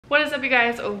What is up, you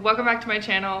guys? Welcome back to my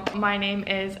channel. My name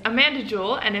is Amanda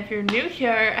Jewel, and if you're new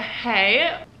here,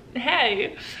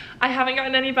 hey. I haven't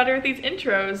gotten any better at these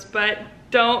intros, but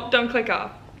don't click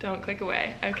off. Don't click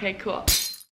away. Okay, cool.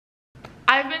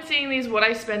 I've been seeing these what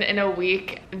I spend in a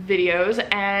week videos,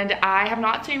 and I have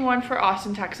not seen one for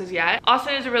Austin, Texas yet.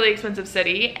 Austin is a really expensive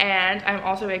city, and I'm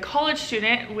also a college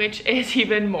student, which is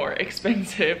even more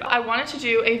expensive. I wanted to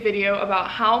do a video about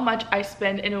how much I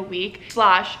spend in a week /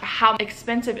 how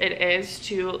expensive it is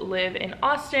to live in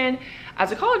Austin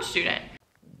as a college student.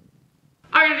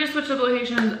 Alright, I just switched up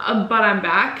locations, but I'm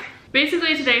back.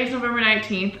 Basically, today is November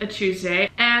 19th, a Tuesday,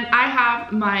 and I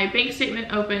have my bank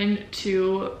statement open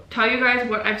to tell you guys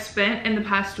what I've spent in the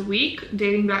past week,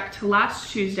 dating back to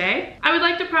last Tuesday. I would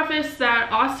like to preface that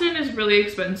Austin is really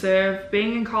expensive.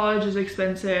 Being in college is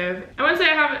expensive. I wouldn't say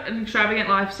I have an extravagant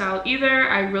lifestyle either.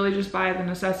 I really just buy the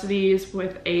necessities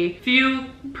with a few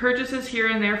purchases here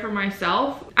and there for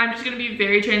myself. I'm just gonna be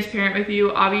very transparent with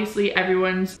you. Obviously,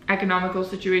 everyone's economical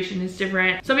situation is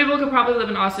different. Some people could probably live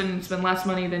in Austin and spend less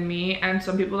money than me, and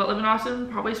some people that live in Austin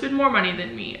probably spend more money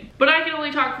than me. But I can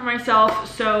only talk for myself,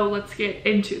 so let's get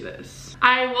into this.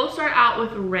 I will start out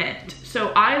with rent.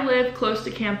 So I live close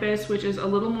to campus, which is a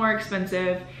little more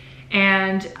expensive,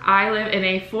 and I live in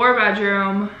a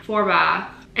 4-bedroom,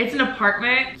 4-bath. It's an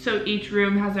apartment, so each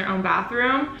room has their own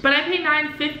bathroom, but I pay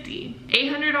 $950.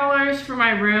 $800 for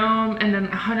my room, and then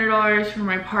 $100 for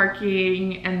my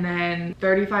parking, and then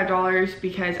 $35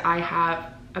 because I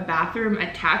have a bathroom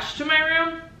attached to my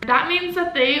room. That means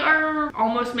that they are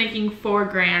almost making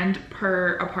 $4 grand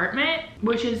per apartment,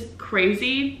 which is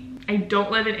crazy. I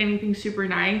don't live in anything super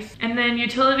nice. And then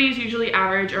utilities usually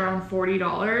average around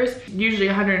 $40, usually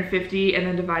 $150, and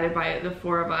then divided by the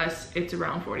 4 of us, it's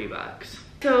around 40 bucks.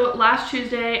 So last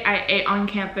Tuesday I ate on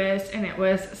campus and it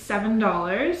was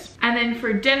 $7. And then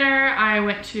for dinner, I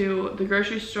went to the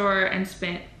grocery store and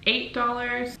spent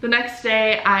 $8. The next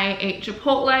day I ate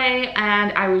Chipotle,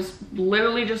 and I was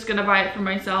literally just gonna buy it for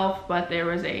myself, but there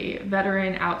was a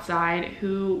veteran outside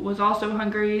who was also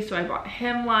hungry, so I bought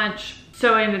him lunch.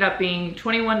 So it ended up being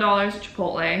 $21 at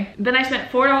Chipotle. Then I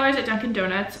spent $4 at Dunkin'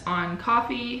 Donuts on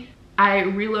coffee. I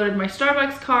reloaded my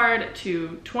Starbucks card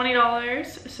to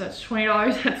 $20, so that's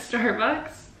 $20 at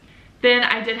Starbucks. Then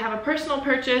I did have a personal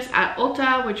purchase at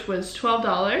Ulta, which was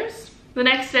 $12. The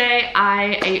next day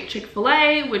I ate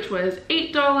Chick-fil-A, which was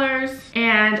 $8,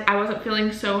 and I wasn't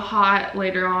feeling so hot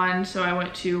later on, so I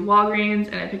went to Walgreens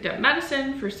and I picked up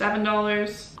medicine for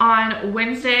 $7. On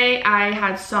Wednesday I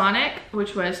had Sonic,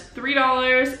 which was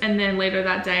 $3, and then later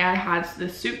that day I had the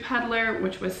Soup Peddler,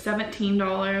 which was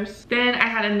 $17. Then I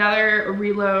had another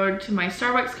reload to my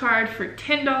Starbucks card for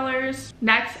 $10.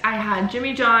 Next I had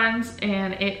Jimmy John's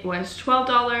and it was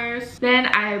 $12. Then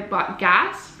I bought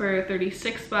gas for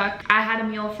 36 bucks. I had a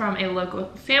meal from a local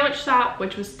sandwich shop,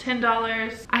 which was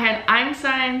 $10. I had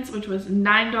Einstein's, which was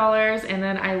 $9, and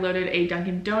then I loaded a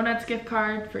Dunkin' Donuts gift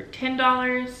card for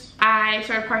 $10. I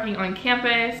started parking on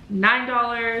campus,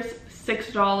 $9,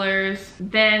 $6.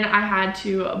 Then I had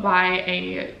to buy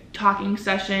a talking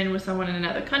session with someone in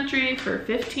another country for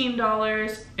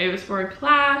 $15. It was for a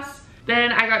class.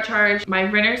 Then I got charged my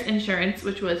renter's insurance,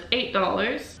 which was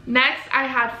 $8. Next, I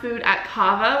had food at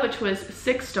Kava, which was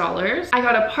 $6. I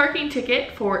got a parking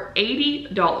ticket for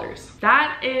 $80.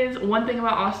 That is one thing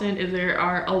about Austin, is there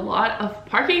are a lot of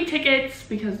parking tickets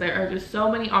because there are just so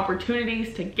many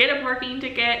opportunities to get a parking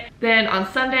ticket. Then on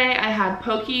Sunday, I had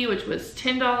Poke, which was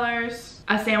 $10,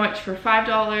 a sandwich for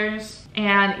 $5.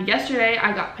 And yesterday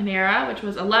I got Panera, which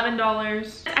was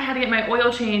 $11. I had to get my oil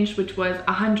changed, which was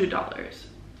 $100.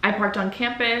 I parked on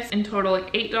campus, in total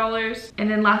like $8.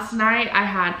 And then last night I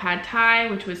had Pad Thai,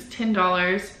 which was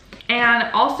 $10.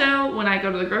 And also when I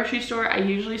go to the grocery store, I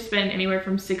usually spend anywhere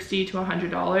from $60 to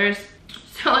 $100.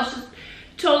 So let's just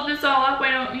total this all up, why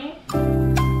don't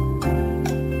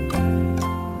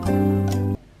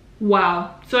we?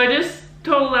 Wow, so I just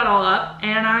totaled that all up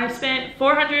and I spent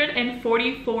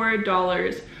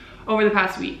 $444 over the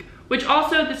past week. Which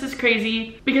also, this is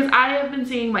crazy because I have been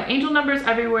seeing my angel numbers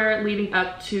everywhere leading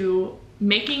up to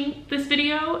making this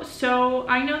video. So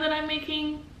I know that I'm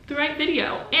making the right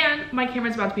video, and my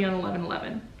camera's about to be on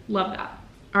 11/11. Love that.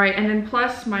 All right, and then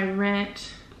plus my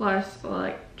rent, plus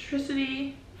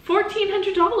electricity,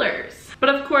 $1,400. But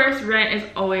of course, rent is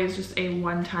always just a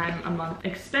one-time a month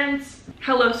expense.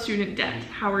 Hello, student debt,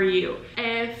 how are you?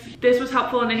 If this was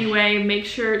helpful in any way, make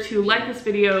sure to like this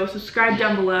video, subscribe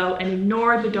down below, and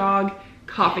ignore the dog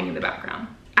coughing in the background.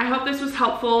 I hope this was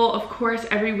helpful. Of course,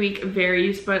 every week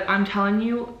varies, but I'm telling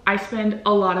you, I spend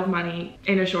a lot of money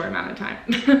in a short amount of time.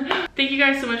 Thank you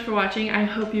guys so much for watching. I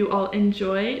hope you all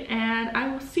enjoyed, and I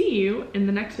will see you in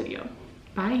the next video.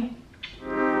 Bye.